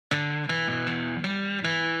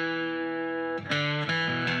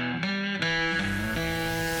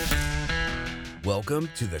Welcome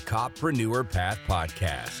to the Coppreneur Path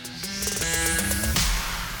Podcast.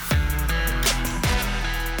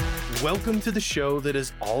 Welcome to the show that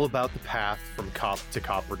is all about the path from cop to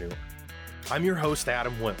Coppreneur. I'm your host,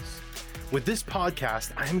 Adam Wills. With this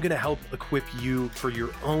podcast, I am going to help equip you for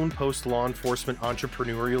your own post-law enforcement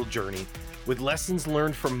entrepreneurial journey with lessons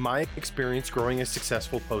learned from my experience growing a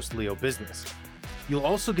successful post-Leo business. You'll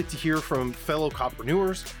also get to hear from fellow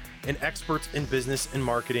Coppreneurs and experts in business and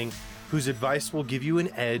marketing whose advice will give you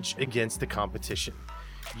an edge against the competition.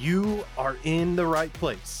 You are in the right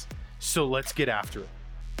place, so let's get after it.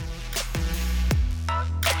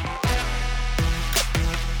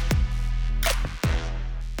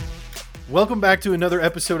 Welcome back to another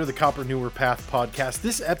episode of the Coppreneur Path Podcast.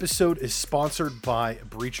 This episode is sponsored by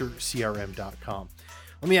BreacherCRM.com.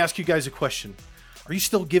 Let me ask you guys a question. Are you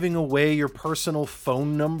still giving away your personal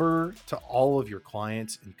phone number to all of your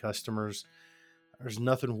clients and customers? There's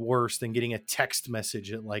nothing worse than getting a text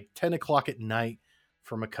message at like 10 o'clock at night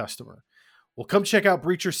from a customer. Well, come check out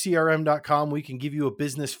BreacherCRM.com. We can give you a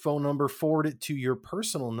business phone number, forward it to your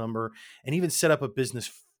personal number, and even set up a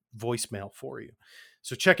business voicemail for you.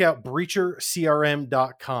 So check out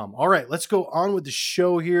BreacherCRM.com. All right, let's go on with the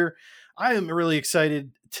show here. I am really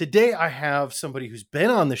excited. Today I have somebody who's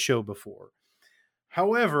been on the show before.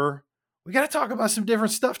 However, we got to talk about some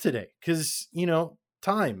different stuff today because,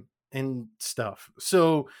 time and stuff.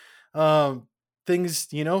 So things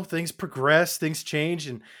progress, things change.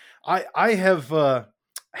 And I have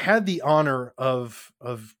had the honor of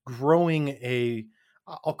growing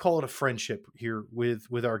I'll call it a friendship here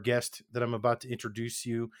with our guest that I'm about to introduce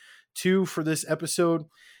you to for this episode.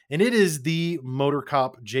 And it is the motor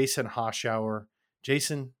cop, Jason Hoshauer.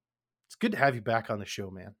 Jason, it's good to have you back on the show,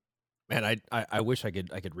 man. Man, I wish I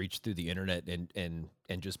could reach through the internet and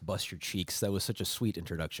just bust your cheeks. That was such a sweet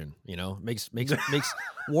introduction, makes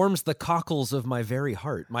warms the cockles of my very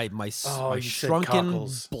heart, my shrunken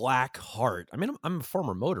black heart. I mean, I'm a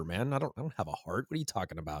former motor man. I don't have a heart. What are you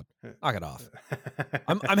talking about? Knock it off.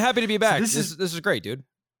 I'm happy to be back. So this is great, dude.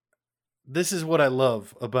 This is what I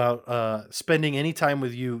love about spending any time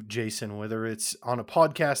with you, Jason, whether it's on a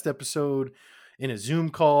podcast episode, in a Zoom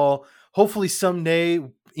call, hopefully someday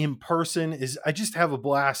in person. I just have a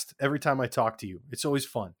blast every time I talk to you. It's always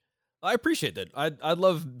fun. I appreciate that. I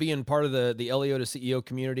love being part of the LEO to CEO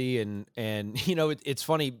community, and it's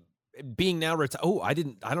funny being now retired. I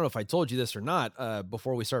don't know if I told you this or not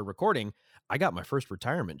before we started recording. I got my first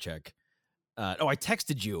retirement check. I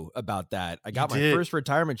texted you about that. I got my first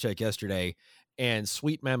retirement check yesterday, and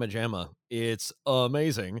sweet mama jamma, it's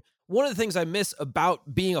amazing. One of the things I miss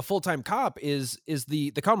about being a full-time cop is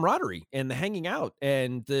the camaraderie and the hanging out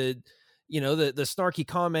and the snarky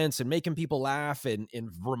comments and making people laugh in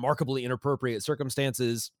remarkably inappropriate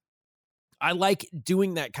circumstances. I like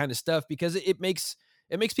doing that kind of stuff because it makes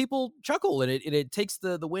people chuckle, and it takes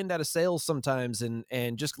the wind out of sails sometimes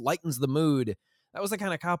and just lightens the mood. That was the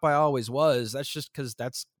kind of cop I always was. That's just because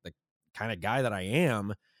that's the kind of guy that I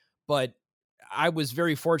am. But I was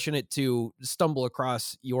very fortunate to stumble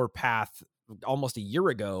across your path almost a year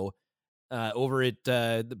ago over at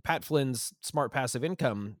the Pat Flynn's Smart Passive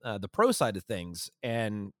Income, the pro side of things.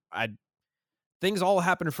 And things all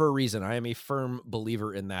happen for a reason. I am a firm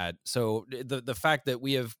believer in that. So the fact that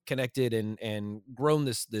we have connected and grown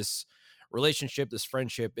this relationship, this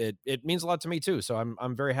friendship, it means a lot to me too. So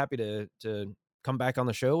I'm very happy to come back on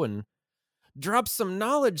the show and drop some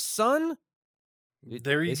knowledge, son.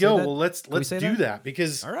 There you go. Well, let's do that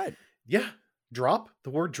because all right. Yeah. Drop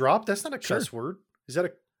the word drop. That's not a cuss word. Is that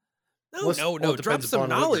a no, drop some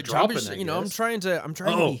knowledge. I'm just, I'm trying to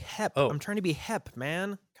be hep. Oh. I'm trying to be hep,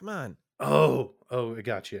 man. Come on. Oh, I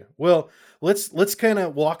got you. Well, let's kind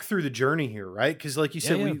of walk through the journey here, right? Because like you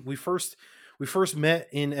said, we first met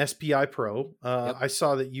in SPI Pro. Yep. I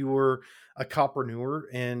saw that you were a Coppreneur,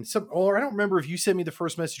 and I don't remember if you sent me the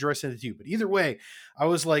first message or I sent it to you, but either way, I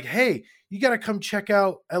was like, hey, you got to come check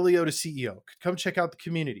out LEO to CEO, come check out the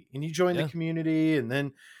community. And you joined the community. And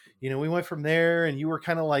then, we went from there, and you were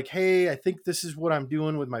kind of like, hey, I think this is what I'm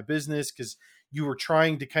doing with my business. Cause you were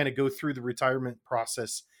trying to kind of go through the retirement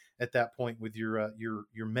process at that point with your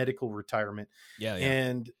medical retirement. Yeah.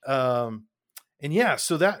 And so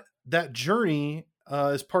that journey,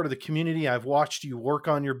 as part of the community, I've watched you work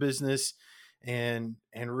on your business and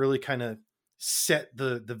really kind of set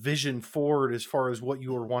the vision forward as far as what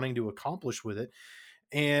you were wanting to accomplish with it.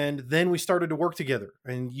 And then we started to work together,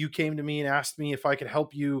 and you came to me and asked me if I could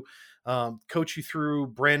help you, coach you through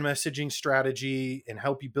brand messaging strategy and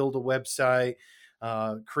help you build a website,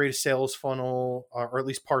 create a sales funnel, or at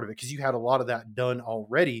least part of it, because you had a lot of that done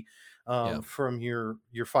already from your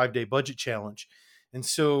 5-day budget challenge. And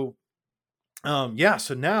so Yeah.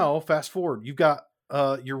 So now fast forward, you've got,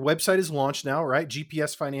 your website is launched now, right?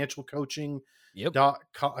 GPS Financial Coaching. Yep.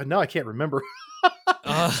 No, I can't remember.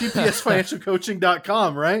 Uh,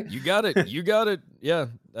 GPSfinancialcoaching.com, right? You got it. You got it. Yeah,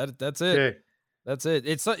 that's it. Okay. That's it.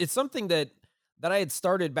 It's something that I had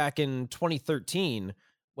started back in 2013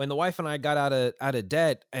 when the wife and I got out of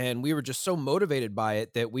debt, and we were just so motivated by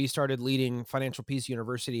it that we started leading Financial Peace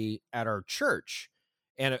University at our church.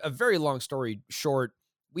 And a very long story short,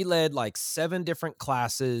 we led like 7 different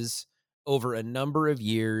classes over a number of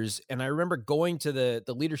years. And I remember going to the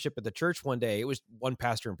leadership at the church one day. It was one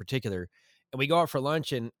pastor in particular, and we go out for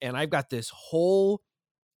lunch, and I've got this whole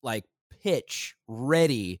like pitch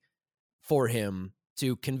ready for him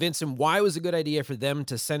to convince him why it was a good idea for them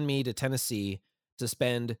to send me to Tennessee to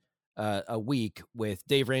spend a week with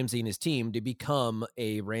Dave Ramsey and his team to become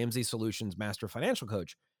a Ramsey Solutions Master Financial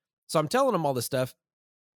Coach. So I'm telling him all this stuff,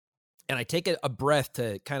 and I take a breath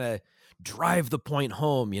to kind of drive the point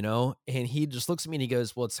home, and he just looks at me and he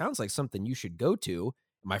goes, "Well, it sounds like something you should go to."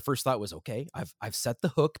 My first thought was, okay, I've set the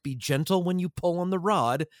hook, be gentle when you pull on the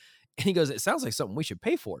rod. And he goes, "It sounds like something we should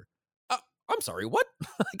pay for." I'm sorry, what?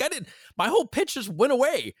 Like I didn't, my whole pitch just went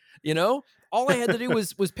away, All I had to do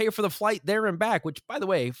was pay for the flight there and back, which, by the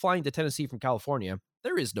way, flying to Tennessee from California,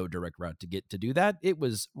 there is no direct route to get to do that. It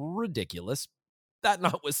was ridiculous. That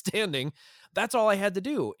notwithstanding, that's all I had to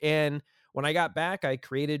do. And when I got back, I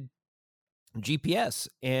created GPS,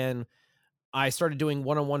 and I started doing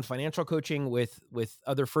one-on-one financial coaching with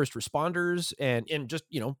other first responders and just,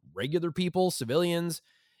 regular people, civilians.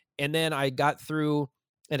 And then I got through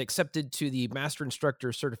and accepted to the Master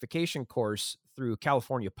Instructor Certification course through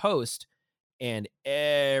California Post, and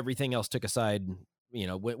everything else took aside,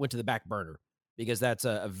 went to the back burner, because that's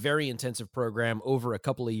a very intensive program over a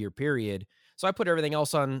couple of year period. So I put everything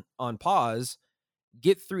else on pause,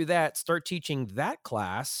 get through that, start teaching that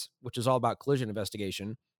class, which is all about collision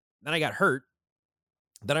investigation. Then I got hurt.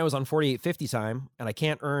 Then I was on 4850 time, and I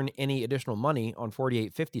can't earn any additional money on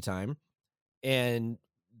 4850 time. And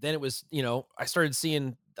then it was, I started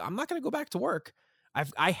seeing I'm not going to go back to work.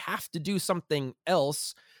 I have to do something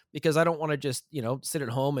else, because I don't want to just, sit at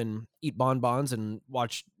home and eat bonbons and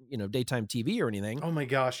watch, daytime TV or anything. Oh my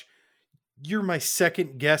gosh. You're my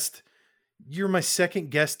second guest. You're my second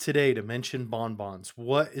guest today to mention bonbons.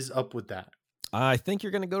 What is up with that? I think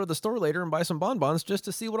you're going to go to the store later and buy some bonbons just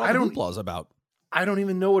to see what all the hoopla is about. I don't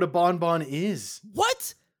even know what a bonbon is.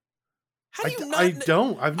 What? How do you not? I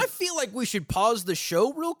don't. I feel like we should pause the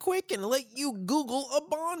show real quick and let you Google a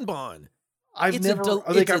bonbon. It's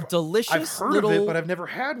a delicious. I've heard of it, but I've never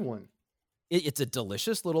had one. It's a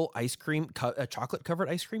delicious little ice cream, chocolate covered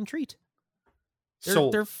ice cream treat.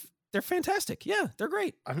 They're fantastic. Yeah, they're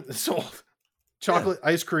great. I'm sold. Chocolate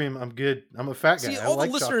ice cream. I'm good. I'm a fat guy. See, all the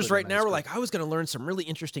listeners right now are like, I was going to learn some really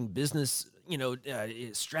interesting business,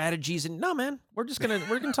 strategies, and no, man, we're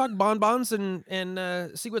gonna talk bonbons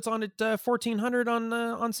and see what's on at 1400 on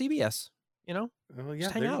CBS. Oh yeah,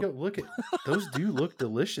 there you go. Look at those. Do look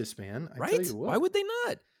delicious, man. Right? Tell you what. Why would they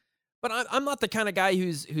not? But I'm not the kind of guy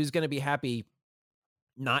who's going to be happy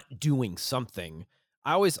not doing something.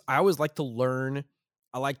 I always like to learn.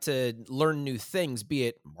 I like to learn new things, be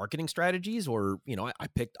it marketing strategies or,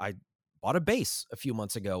 I bought a bass a few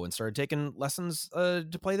months ago and started taking lessons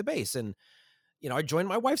to play the bass. And, I joined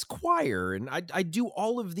my wife's choir, and I do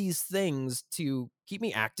all of these things to keep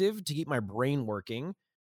me active, to keep my brain working.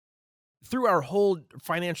 Through our whole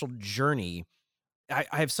financial journey, I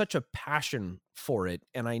have such a passion for it,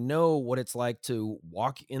 and I know what it's like to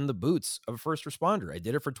walk in the boots of a first responder. I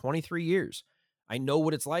did it for 23 years. I know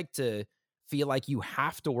what it's like to feel like you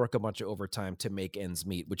have to work a bunch of overtime to make ends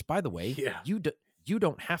meet, which, by the way, you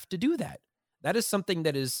don't have to do that. That is something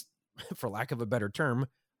that is, for lack of a better term,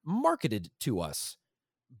 marketed to us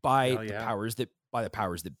by the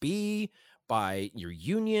powers that be, by your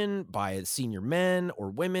union, by senior men or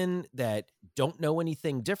women that don't know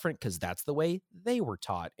anything different, because that's the way they were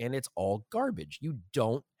taught, and it's all garbage. You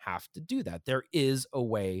don't have to do that. There is a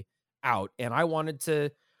way out, and I wanted to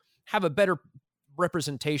have a better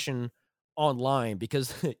representation online,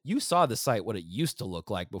 because you saw the site, what it used to look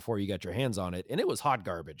like before you got your hands on it, and it was hot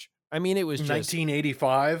garbage. I mean, it was just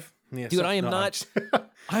 1985. Yeah, dude, I am not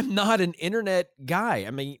I'm not an internet guy.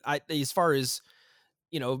 I mean, as far as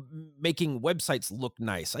making websites look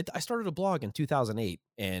nice, I started a blog in 2008,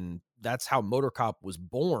 and that's how MotorCop was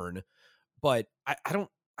born. But I don't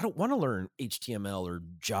want to learn HTML or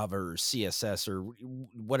Java or CSS or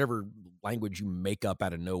whatever language you make up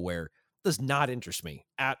out of nowhere. It does not interest me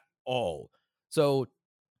at all. So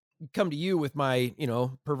come to you with my,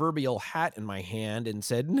 proverbial hat in my hand and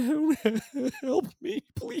said, "No, help me,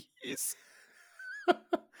 please."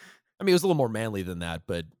 I mean, it was a little more manly than that,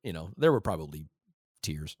 but there were probably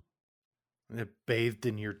tears. It bathed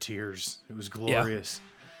in your tears. It was Yeah. glorious.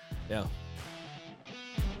 Yeah.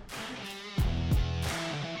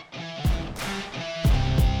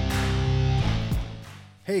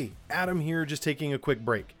 Hey, Adam here, just taking a quick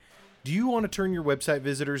break. Do you want to turn your website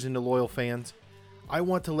visitors into loyal fans? I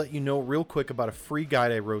want to let you know real quick about a free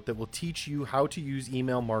guide I wrote that will teach you how to use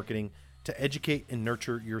email marketing to educate and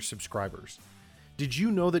nurture your subscribers. Did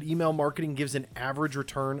you know that email marketing gives an average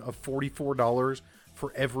return of $44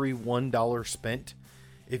 for every $1 spent?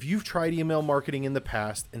 If you've tried email marketing in the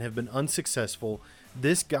past and have been unsuccessful,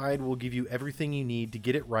 this guide will give you everything you need to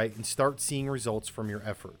get it right and start seeing results from your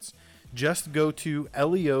efforts. Just go to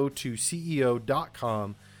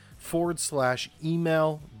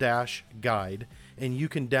leo2ceo.com/email-guide and you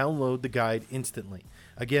can download the guide instantly.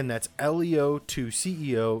 Again, that's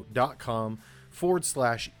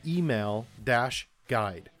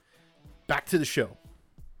leo2ceo.com/email-guide. Back to the show.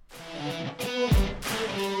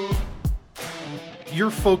 Your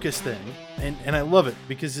focus then, and I love it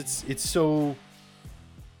because it's so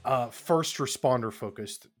first responder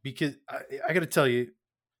focused, because I got to tell you,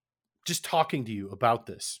 just talking to you about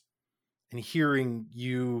this and hearing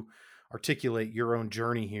you articulate your own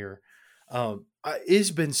journey here,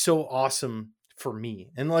 it's been so awesome for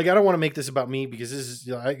me. And like, I don't want to make this about me because this is,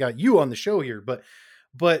 I got you on the show here, but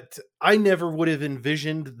I never would have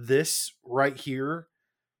envisioned this right here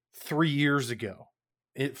 3 years ago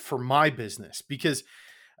for my business, because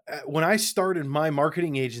when I started my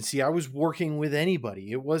marketing agency, I was working with anybody.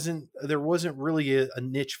 There wasn't really a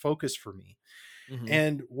niche focus for me. Mhm.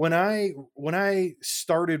 And when I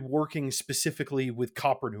started working specifically with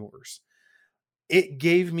coppreneurs, it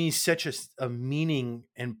gave me such a meaning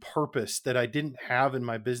and purpose that I didn't have in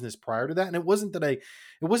my business prior to that. And it wasn't that I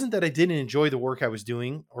didn't enjoy the work I was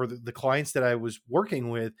doing or the clients that I was working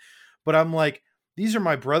with, but I'm like, these are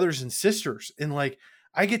my brothers and sisters, and like,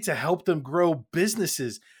 I get to help them grow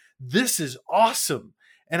businesses. This is awesome.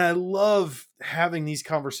 And I love having these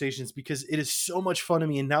conversations because it is so much fun to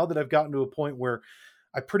me. And now that I've gotten to a point where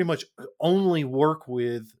I pretty much only work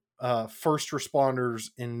with first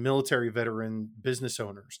responders and military veteran business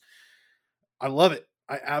owners, I love it.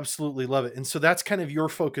 I absolutely love it. And so that's kind of your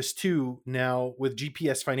focus too now with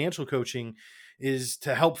GPS Financial Coaching, is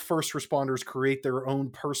to help first responders create their own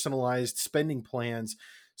personalized spending plans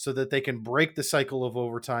so that they can break the cycle of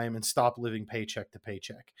overtime and stop living paycheck to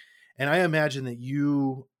paycheck. And I imagine that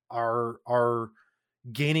you are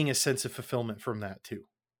gaining a sense of fulfillment from that too.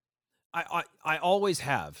 I always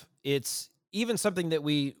have. It's even something that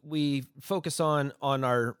we focus on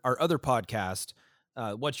our other podcast,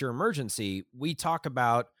 What's Your Emergency? We talk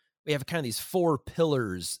about, we have kind of these 4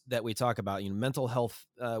 pillars that we talk about, mental health,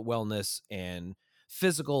 wellness, and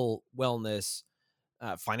physical wellness,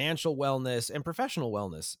 financial wellness, and professional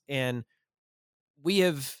wellness. And we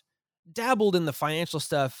have dabbled in the financial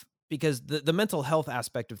stuff because the mental health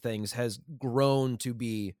aspect of things has grown to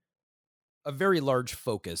be a very large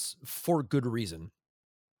focus for good reason.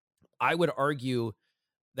 I would argue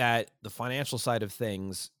that the financial side of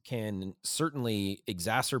things can certainly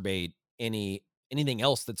exacerbate anything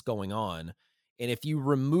else that's going on. And if you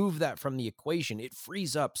remove that from the equation, it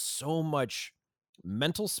frees up so much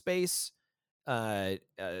mental space. The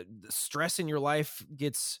stress in your life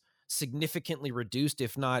gets significantly reduced,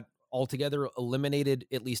 if not altogether eliminated,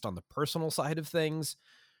 at least on the personal side of things.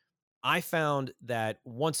 I found that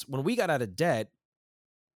when we got out of debt,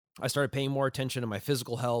 I started paying more attention to my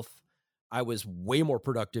physical health. I was way more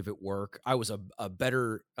productive at work. I was a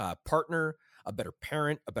better partner, a better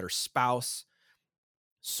parent, a better spouse.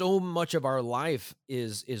 So much of our life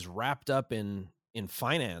is wrapped up in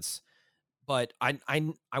finance. But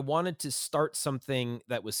I wanted to start something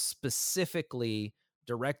that was specifically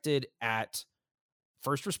directed at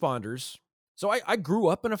first responders. So I grew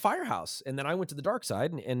up in a firehouse, and then I went to the dark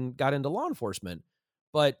side and got into law enforcement.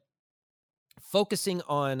 But focusing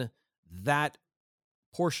on that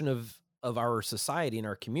portion of our society and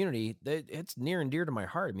our community, it's near and dear to my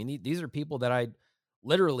heart. I mean, these are people that I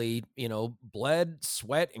literally, bled,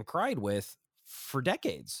 sweat, and cried with for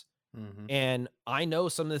decades. Mm-hmm. And I know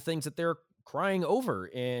some of the things that they're crying over.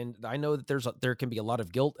 And I know that there can be a lot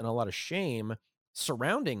of guilt and a lot of shame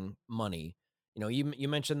surrounding money. You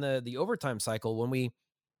mentioned the overtime cycle. When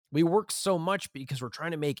we work so much because we're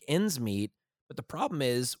trying to make ends meet. But the problem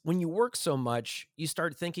is, when you work so much, you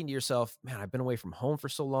start thinking to yourself, man, I've been away from home for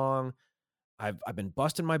so long. I've been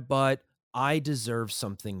busting my butt. I deserve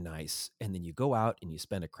something nice. And then you go out and you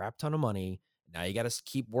spend a crap ton of money. Now you got to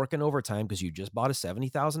keep working overtime because you just bought a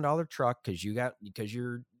 $70,000 truck because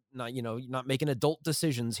you're not, you know, you're not making adult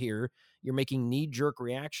decisions here. You're making knee-jerk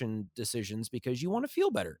reaction decisions because you want to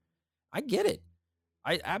feel better. I get it.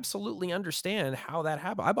 I absolutely understand how that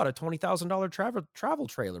happened. I bought a $20,000 travel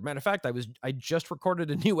trailer. Matter of fact, I just recorded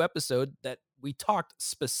a new episode that we talked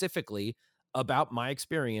specifically about my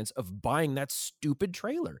experience of buying that stupid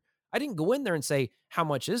trailer. I didn't go in there and say, "How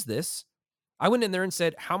much is this?" I went in there and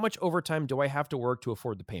said, "How much overtime do I have to work to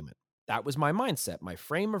afford the payment?" That was my mindset, my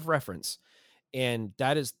frame of reference. And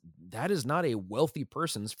that is not a wealthy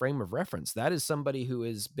person's frame of reference. That is somebody who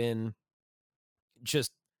has been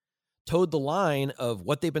just towed the line of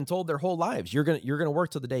what they've been told their whole lives. You're gonna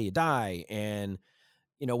work till the day you die. And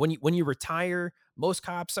you know, when you retire, most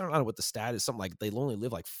cops, I don't know what the stat is, something like they only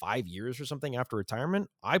live like 5 years or something after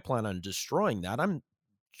retirement. I plan on destroying that. I'm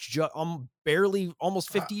barely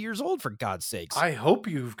almost 50 years old, for God's sakes. I hope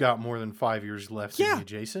you've got more than 5 years left in you,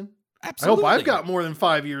 Jason. Absolutely. I hope I've got more than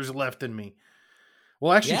 5 years left in me.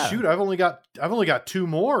 Well, actually, shoot, I've only got 2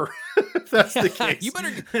 more. If that's the case. You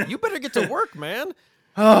better get to work, man.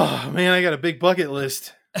 Oh man, I got a big bucket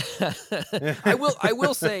list. I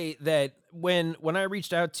will say that when I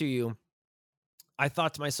reached out to you, I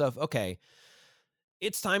thought to myself, okay,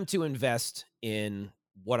 it's time to invest in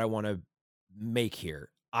what I want to make here.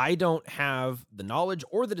 I don't have the knowledge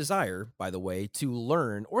or the desire, by the way, to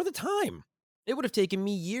learn, or the time. It would have taken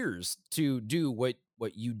me years to do what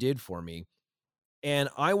you did for me. And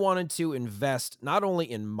I wanted to invest not only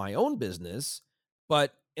in my own business,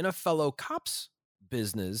 but in a fellow cop's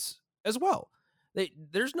business as well.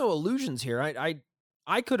 There's no illusions here.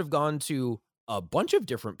 I could have gone to a bunch of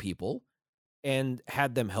different people and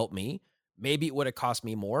had them help me. Maybe it would have cost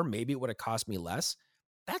me more. Maybe it would have cost me less.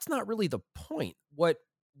 That's not really the point. What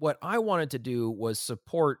I wanted to do was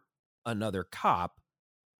support another cop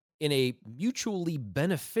in a mutually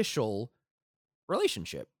beneficial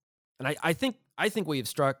relationship. And I think we have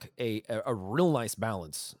struck a real nice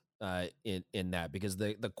balance in that, because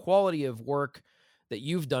the quality of work that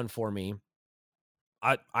you've done for me,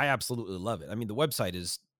 I absolutely love it. I mean, the website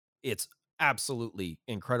it's absolutely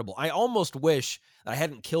incredible. I almost wish I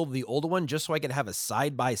hadn't killed the old one just so I could have a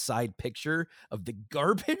side-by-side picture of the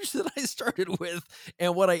garbage that I started with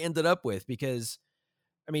and what I ended up with, because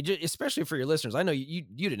I mean, especially for your listeners, I know you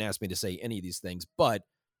didn't ask me to say any of these things, but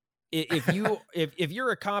if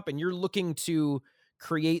you're a cop and you're looking to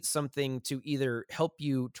create something to either help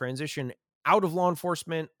you transition out of law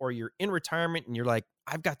enforcement, or you're in retirement and you're like,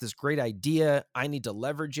 I've got this great idea, I need to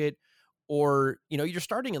leverage it, or, you know, you're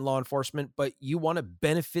starting in law enforcement, but you want to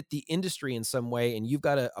benefit the industry in some way, and you've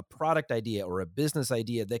got a product idea or a business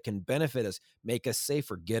idea that can benefit us, make us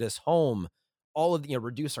safer, get us home, all of, you know,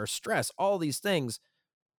 reduce our stress, all these things.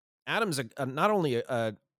 Adam's not only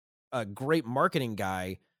a great marketing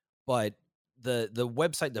guy, but the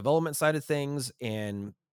website development side of things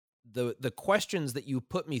and the questions that you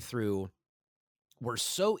put me through were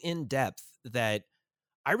so in depth that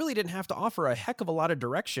I really didn't have to offer a heck of a lot of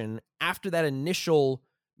direction after that initial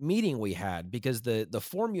meeting we had, because the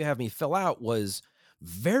form you have me fill out was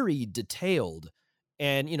very detailed.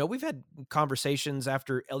 And, you know, we've had conversations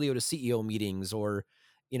after LEO to CEO meetings, or,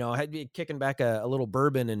 you know, had me kicking back a little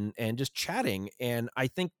bourbon and just chatting. And I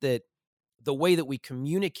think that the way that we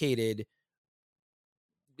communicated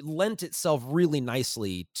lent itself really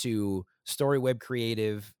nicely to StoryWeb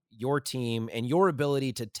Creative, your team, and your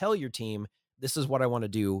ability to tell your team, this is what I want to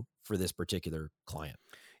do for this particular client.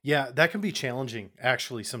 Yeah, that can be challenging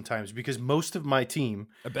actually sometimes, because most of my team,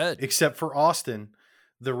 I bet, except for Austin,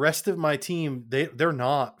 the rest of my team, they're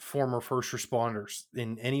not former first responders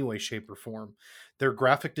in any way, shape, or form. They're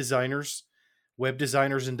graphic designers, web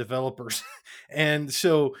designers, and developers. And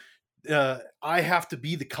so I have to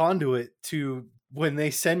be the conduit to, when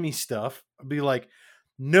they send me stuff, I'll be like,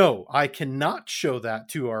 no, I cannot show that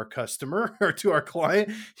to our customer or to our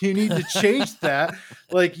client. You need to change that.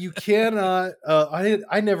 Like, you cannot.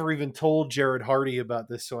 I never even told Jared Hardy about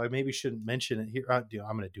this, so I maybe shouldn't mention it here. I'm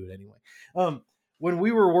going to do it anyway. When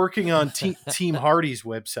we were working on Team Hardy's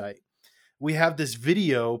website, we have this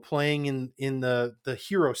video playing in the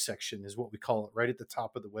hero section, is what we call it, right at the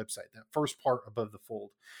top of the website, that first part above the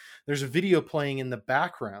fold. There's a video playing in the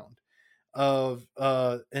background of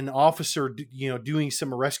an officer, you know, doing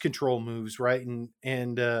some arrest control moves, right,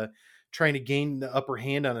 and trying to gain the upper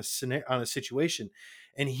hand on a situation,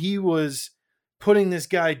 and he was putting this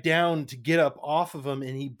guy down to get up off of him,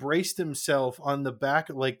 and he braced himself on the back,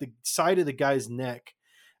 like the side of the guy's neck,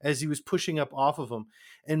 as he was pushing up off of him.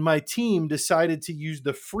 And my team decided to use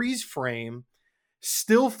the freeze frame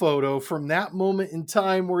still photo from that moment in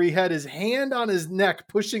time where he had his hand on his neck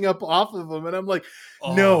pushing up off of him, and I'm like,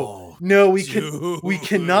 no, we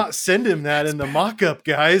cannot send him that in the mock-up,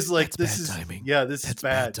 guys. Like, this is timing. This is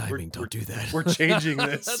bad timing. Don't do that. We're changing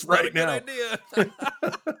this That's right not a good now.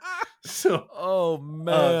 idea. So, oh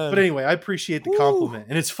man. but anyway, I appreciate the compliment,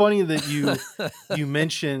 and it's funny that you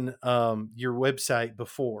mention your website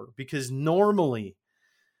before, because normally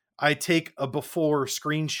I take a before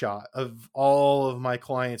screenshot of all of my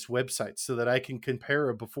clients' websites so that I can compare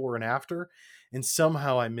a before and after, and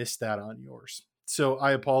somehow I missed that on yours. So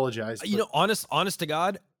I apologize. You know, honest to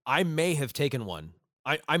God, I may have taken one.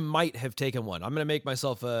 I might have taken one. I'm going to make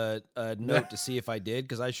myself a note to see if I did,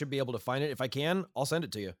 because I should be able to find it. If I can, I'll send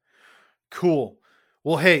it to you. Cool.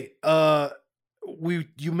 Well, hey,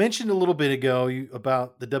 you mentioned a little bit ago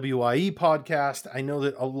about the WIE podcast. I know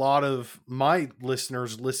that a lot of my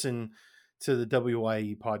listeners listen to the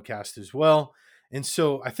WIE podcast as well. And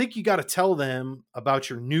so I think you got to tell them about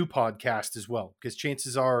your new podcast as well, because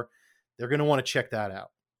chances are they're going to want to check that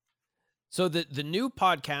out. So the new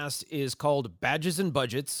podcast is called Badges and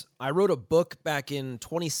Budgets. I wrote a book back in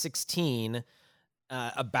 2016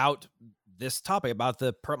 about this topic, about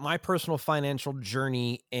my personal financial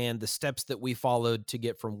journey and the steps that we followed to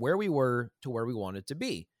get from where we were to where we wanted to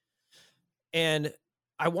be. And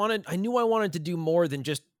I knew I wanted to do more than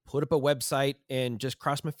just put up a website and just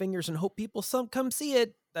cross my fingers and hope people come see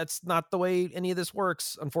it. That's not the way any of this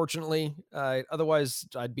works, unfortunately. Otherwise,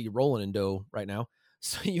 I'd be rolling in dough right now.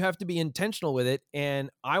 So you have to be intentional with it. And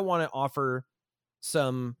I want to offer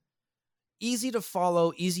some easy to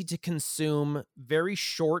follow, easy to consume, very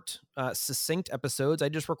short, succinct episodes. I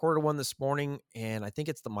just recorded one this morning, and I think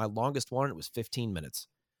it's my longest one. It was 15 minutes.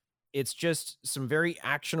 It's just some very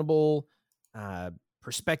actionable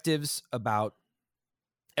perspectives about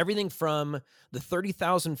everything from the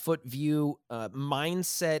 30,000 foot view,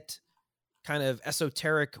 mindset, kind of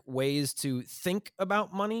esoteric ways to think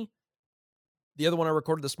about money. The other one I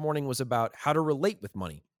recorded this morning was about how to relate with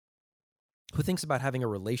money. Who thinks about having a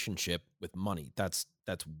relationship with money? That's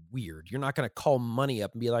weird. You're not going to call money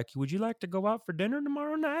up and be like, "Would you like to go out for dinner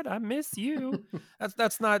tomorrow night? I miss you."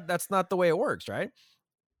 that's not the way it works, right?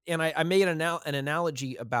 And I made an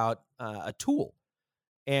analogy about a tool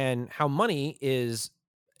and how money is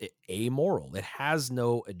amoral. It has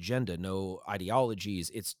no agenda, no ideologies.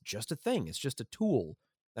 It's just a thing. It's just a tool.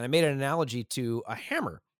 And I made an analogy to a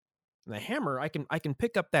hammer. And the hammer, I can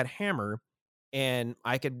pick up that hammer, and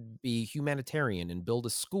I could be humanitarian and build a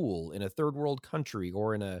school in a third world country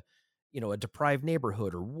or in a deprived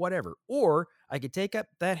neighborhood or whatever. Or I could take up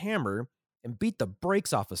that hammer and beat the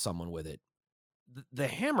brakes off of someone with it. The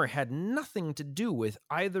hammer had nothing to do with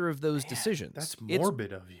either of those decisions. That's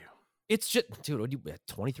morbid of you. It's just, dude, you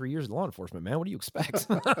 23 years in law enforcement, man. What do you expect?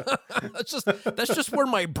 that's just where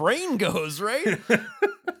my brain goes, right?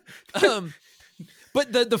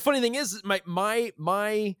 But the funny thing is,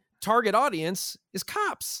 my target audience is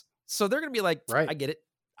cops, so they're gonna be like, right. I get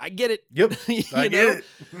it. Yep, I get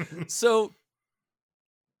it. So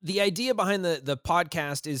the idea behind the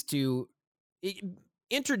podcast is to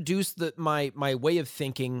introduce my way of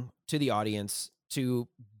thinking to the audience, to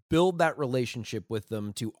build that relationship with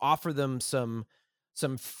them, to offer them some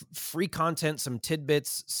free content, some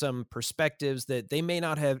tidbits, some perspectives that they may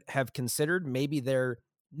not have considered. Maybe they're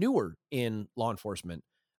newer in law enforcement.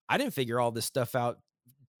 I didn't figure all this stuff out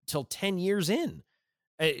till 10 years in.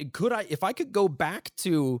 If I could go back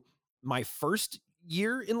to my first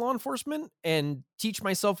year in law enforcement and teach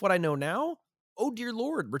myself what I know now, oh dear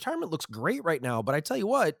Lord, retirement looks great right now. But I tell you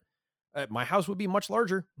what, my house would be much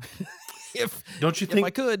larger if I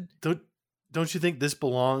could. Don't you think this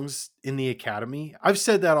belongs in the academy? I've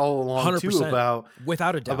said that all along 100%, too, about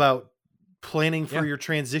without a doubt, about planning for your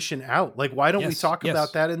transition out. Like, why don't we talk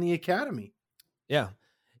about that in the academy? Yeah.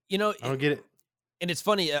 I don't get it. And it's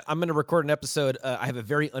funny. I'm going to record an episode. I have a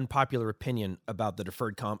very unpopular opinion about the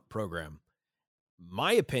deferred comp program.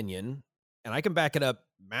 My opinion, and I can back it up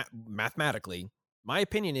mathematically. My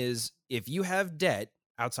opinion is, if you have debt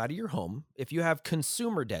outside of your home, if you have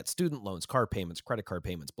consumer debt, student loans, car payments, credit card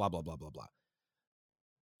payments, blah, blah, blah, blah, blah,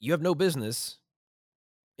 you have no business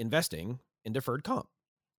investing in deferred comp,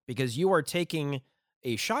 because you are taking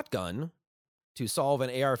a shotgun to solve an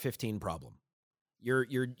AR-15 problem.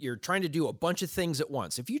 You're trying to do a bunch of things at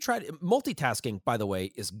once. If you try multitasking, by the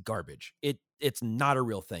way, is garbage. It's not a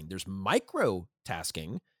real thing. There's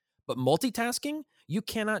micro-tasking, but multitasking, you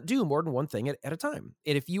cannot do more than one thing at a time.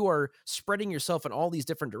 And if you are spreading yourself in all these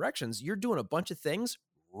different directions, you're doing a bunch of things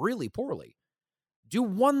really poorly. Do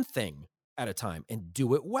one thing at a time and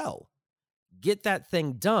do it well. Get that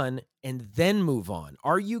thing done and then move on.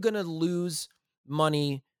 Are you going to lose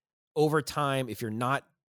money over time if you're not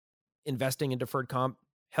investing in deferred comp?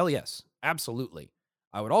 Hell yes, absolutely.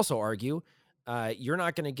 I would also argue you're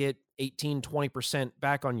not going to get 18, 20%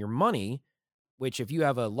 back on your money, which if you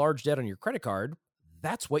have a large debt on your credit card,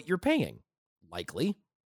 that's what you're paying, likely.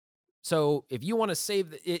 So if you want to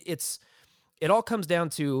save, it all comes down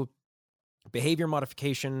to behavior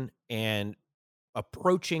modification and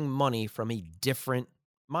approaching money from a different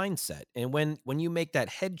mindset. And when you make that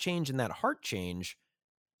head change and that heart change,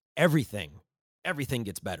 everything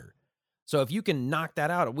gets better. So if you can knock that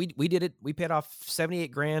out, we did it. We paid off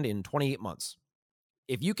 78 grand in 28 months.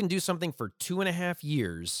 If you can do something for 2.5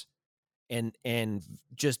 years and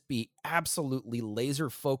just be absolutely laser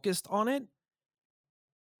focused on it,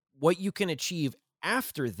 what you can achieve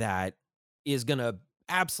after that is going to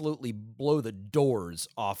absolutely blow the doors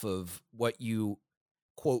off of what you,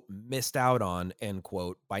 quote, missed out on, end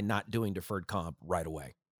quote, by not doing deferred comp right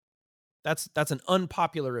away. That's an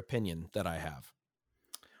unpopular opinion that I have.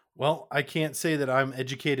 Well, I can't say that I'm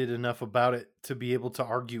educated enough about it to be able to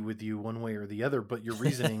argue with you one way or the other, but your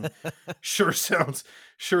reasoning sure sounds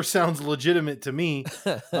legitimate to me.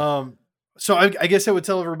 So I guess I would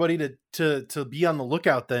tell everybody to be on the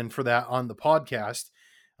lookout then for that on the podcast.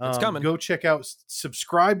 It's coming. Go check out,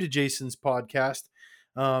 subscribe to Jason's podcast.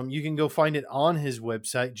 You can go find it on his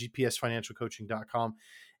website, gpsfinancialcoaching.com.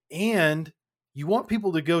 And you want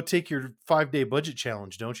people to go take your 5-day budget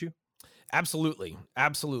challenge, don't you? Absolutely.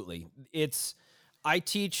 I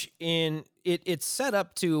teach it's set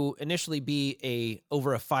up to initially be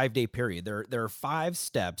over a 5-day period. There are 5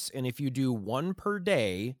 steps. And if you do one per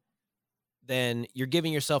day, then you're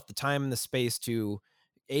giving yourself the time and the space to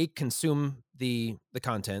consume the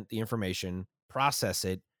content, the information, process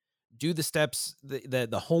it, do the steps,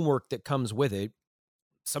 the homework that comes with it.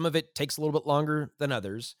 Some of it takes a little bit longer than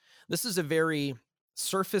others. This is a very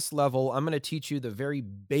surface level. I'm going to teach you the very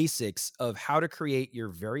basics of how to create your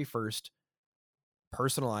very first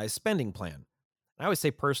personalized spending plan. I always say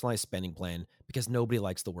personalized spending plan because nobody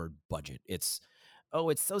likes the word budget. It's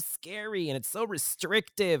so scary and it's so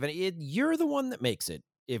restrictive, and you're the one that makes it.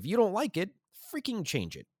 If you don't like it, freaking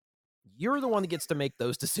change it. You're the one that gets to make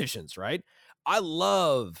those decisions, right? I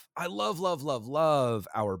love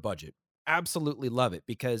our budget. Absolutely love it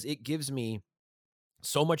because it gives me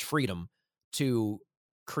so much freedom to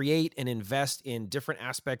create and invest in different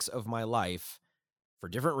aspects of my life for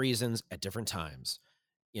different reasons at different times.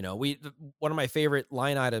 You know, one of my favorite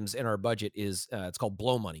line items in our budget is it's called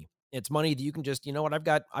blow money. It's money that you can just, you know what, I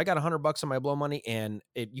got $100 on my blow money, and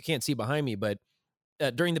you can't see behind me, but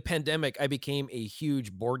during the pandemic, I became a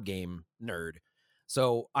huge board game nerd.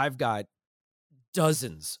 So I've got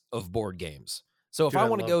dozens of board games. So if I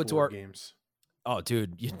want to go to our games. Oh,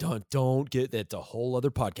 dude, you don't get that. It's a whole other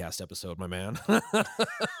podcast episode, my man.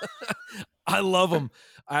 I love them.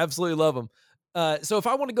 I absolutely love them. So if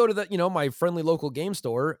I want to go to my friendly local game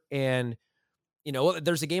store, and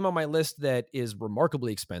there's a game on my list that is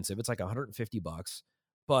remarkably expensive. It's like $150,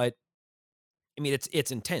 but I mean,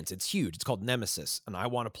 it's intense. It's huge. It's called Nemesis, and I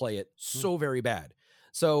want to play it so very bad.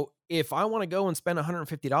 So if I want to go and spend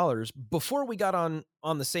 $150 before we got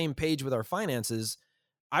on the same page with our finances,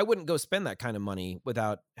 I wouldn't go spend that kind of money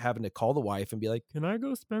without having to call the wife and be like, "Can I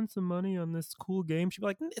go spend some money on this cool game?" She'd be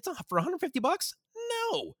like, "It's not for $150.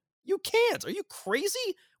 No, you can't. Are you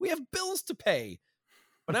crazy? We have bills to pay."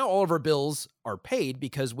 But now all of our bills are paid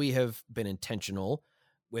because we have been intentional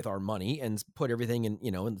with our money and put everything in,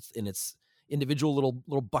 in its individual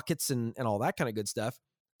little buckets and all that kind of good stuff.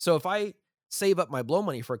 So if I save up my blow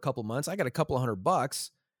money for a couple months, I got a couple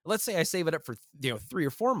 $100. Let's say I save it up for 3 or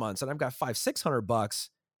 4 months, and I've got $500-600.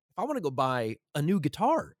 If I want to go buy a new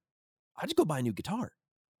guitar, I just go buy a new guitar.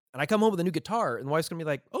 And I come home with a new guitar, and the wife's gonna be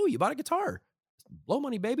like, "Oh, you bought a guitar? Blow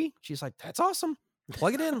money, baby." She's like, "That's awesome.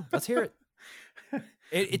 Plug it in. Let's hear it."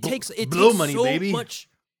 It takes blow money, so baby. much.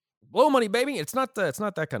 Blow money, baby. It's not that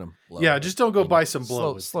kind of blow. Yeah, just don't go buy some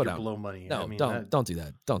blow. Slow down. Blow money. No, don't do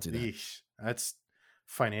that. Don't do that. Yeesh, that's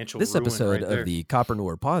financial. This ruin episode right of the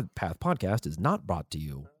Copreneur Path podcast is not brought to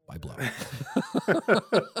you by Blow.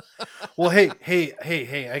 Well, hey,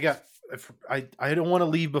 I don't want to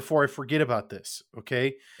leave before I forget about this.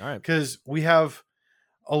 Okay. All right. Because we have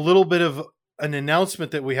a little bit of an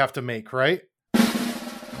announcement that we have to make, right?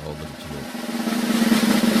 Oh, look at you.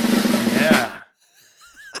 Yeah.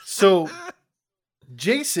 So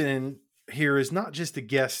Jason here is not just a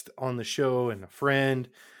guest on the show and a friend,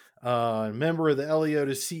 a member of the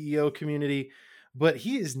Eliota CEO community, but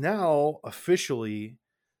he is now officially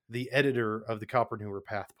the editor of the Copreneur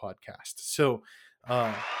Path podcast. So,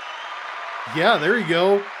 yeah, there you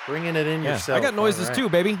go. Bringing it in yourself. I got noises too,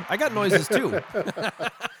 baby. I got noises too.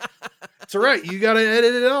 It's all right. You got to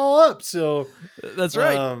edit it all up. So that's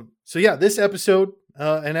right. So yeah, this episode,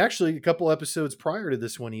 and actually a couple episodes prior to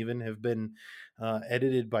this one even, have been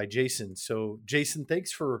edited by Jason. So Jason,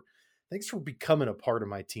 thanks for becoming a part of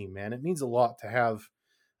my team, man. It means a lot to have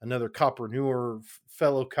another copreneur,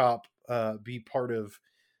 fellow cop, be part of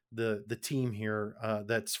the team here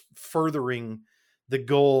that's furthering the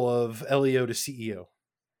goal of LEO to CEO.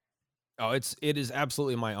 Oh, it is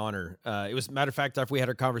absolutely my honor. It was, matter of fact, after we had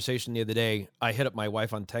our conversation the other day, I hit up my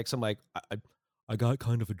wife on text. I'm like, I got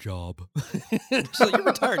kind of a job. She's like, you're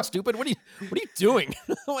retired, stupid. What are you doing?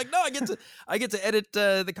 I'm like, no, I get to edit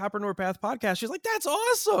the Copreneur Path podcast. She's like, that's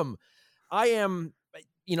awesome. I am,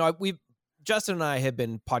 Justin and I have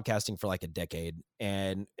been podcasting for like a decade,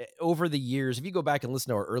 and over the years, if you go back and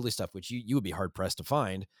listen to our early stuff, which you would be hard pressed to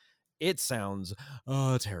find, it sounds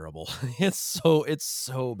terrible. It's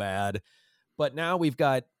so bad. But now we've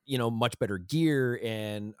got, much better gear,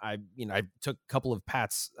 and I took a couple of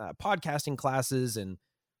Pat's podcasting classes, and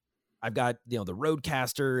I've got, the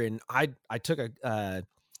Rodecaster, and I took a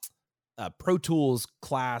Pro Tools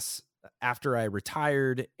class after I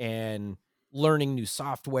retired and learning new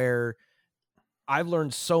software. I've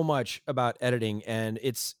learned so much about editing, and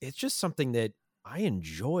it's just something that I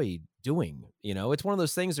enjoy doing. It's one of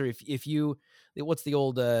those things where if you, what's the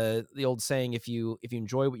old saying, if you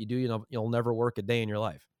enjoy what you do, you'll never work a day in your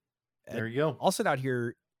life. There you go. I'll sit out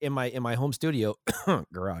here in my home studio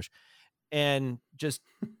garage and just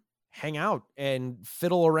hang out and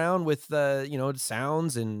fiddle around with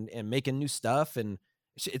sounds and making new stuff, and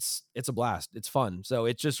it's a blast. It's fun. So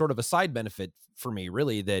it's just sort of a side benefit for me,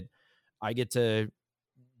 really, that I get to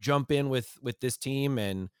jump in with this team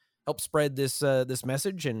and help spread this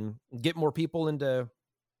message and get more people into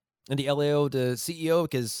LEO to CEO,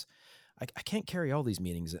 because I can't carry all these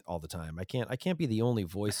meetings all the time. I can't be the only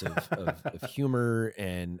voice of humor.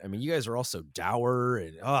 And I mean, you guys are all so dour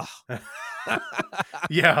and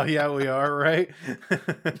yeah, we are, right?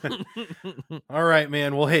 All right,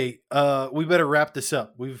 man. Well, hey, we better wrap this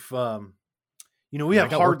up. We've we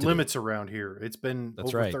have hard limits around here. It's been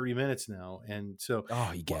over 30 minutes now, and so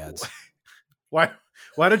you gads. Why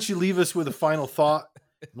don't you leave us with a final thought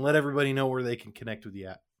and let everybody know where they can connect with you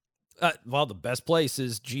at? Well, the best place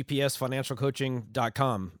is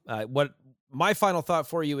gpsfinancialcoaching.com. What my final thought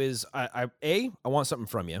for you is, I want something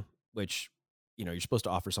from you, which, you're supposed to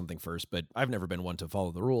offer something first, but I've never been one to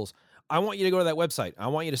follow the rules. I want you to go to that website. I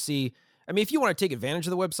want you to see, if you want to take advantage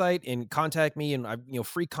of the website and contact me and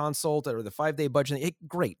free consult or the 5-day budget,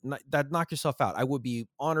 great. Knock yourself out. I would be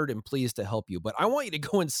honored and pleased to help you, but I want you to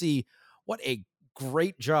go and see what a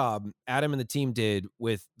great job Adam and the team did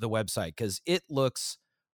with the website, because it looks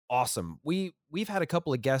awesome. We've had a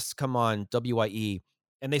couple of guests come on WIE,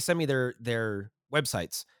 and they send me their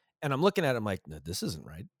websites, and I'm looking at them like, no, this isn't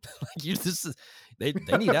right. They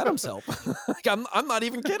need Adam's help. Like, I'm not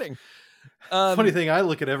even kidding. Funny thing, I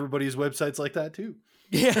look at everybody's websites like that too.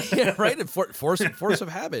 Yeah, right. Force of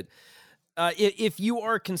habit. If you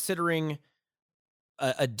are considering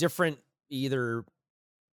a different either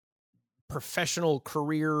professional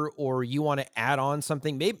career, or you want to add on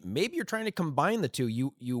something, maybe you're trying to combine the two,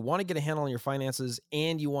 you want to get a handle on your finances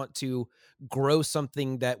and you want to grow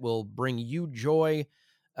something that will bring you joy,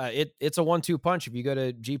 it's a 1-2 punch. If you go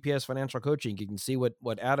to GPS Financial Coaching, you can see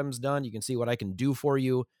what Adam's done, you can see what I can do for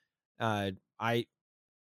you. The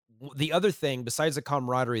other thing besides the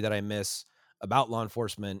camaraderie that I miss about law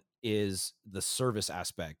enforcement is the service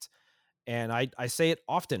aspect, and I say it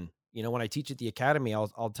often. When I teach at the academy,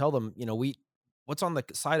 I'll tell them, what's on the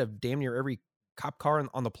side of damn near every cop car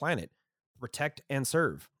on the planet? Protect and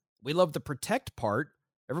serve. We love the protect part.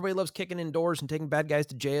 Everybody loves kicking in doors and taking bad guys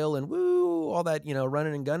to jail and all that,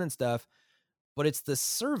 running and gunning stuff. But it's the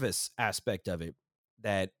service aspect of it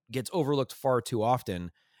that gets overlooked far too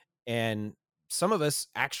often. And some of us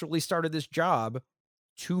actually started this job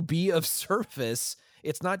to be of service.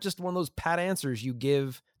 It's not just one of those pat answers you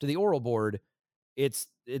give to the oral board. It's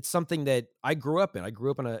something that I grew up in. I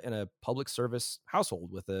grew up in a public service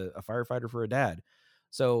household with a firefighter for a dad.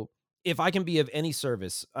 So if I can be of any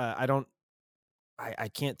service, I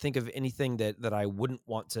can't think of anything that I wouldn't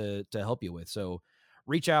want to help you with. So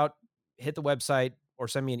reach out, hit the website, or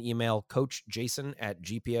send me an email,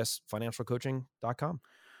 coachjason@gpsfinancialcoaching.com.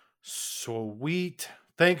 Sweet.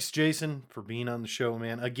 Thanks, Jason, for being on the show,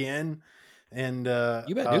 man, again. And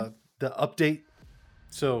you bet, dude. The update.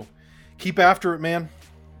 So keep after it, man.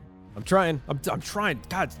 I'm trying. I'm trying.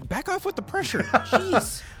 God, back off with the pressure.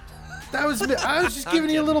 Jeez. I was just giving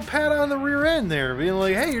you a little pat on the rear end there, being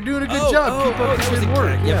like, hey, you're doing a good job. Keep up the good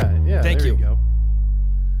work. Yeah. Thank you. You go.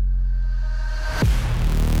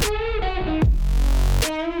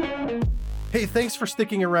 Hey, thanks for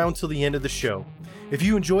sticking around till the end of the show. If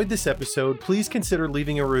you enjoyed this episode, please consider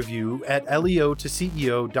leaving a review at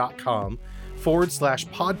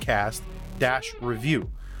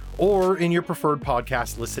leotoceo.com/podcast-review or in your preferred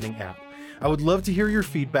podcast listening app. I would love to hear your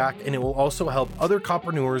feedback, and it will also help other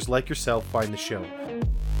copreneurs like yourself find the show.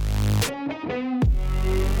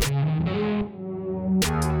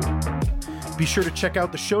 Be sure to check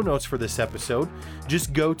out the show notes for this episode.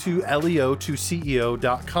 Just go to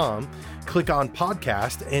leotoceo.com, click on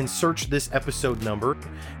podcast, and search this episode number,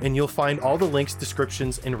 and you'll find all the links,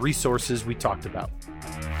 descriptions, and resources we talked about.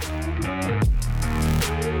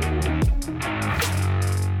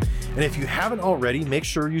 And if you haven't already, make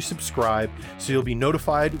sure you subscribe so you'll be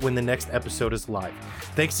notified when the next episode is live.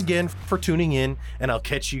 Thanks again for tuning in, and I'll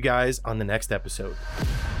catch you guys on the next episode.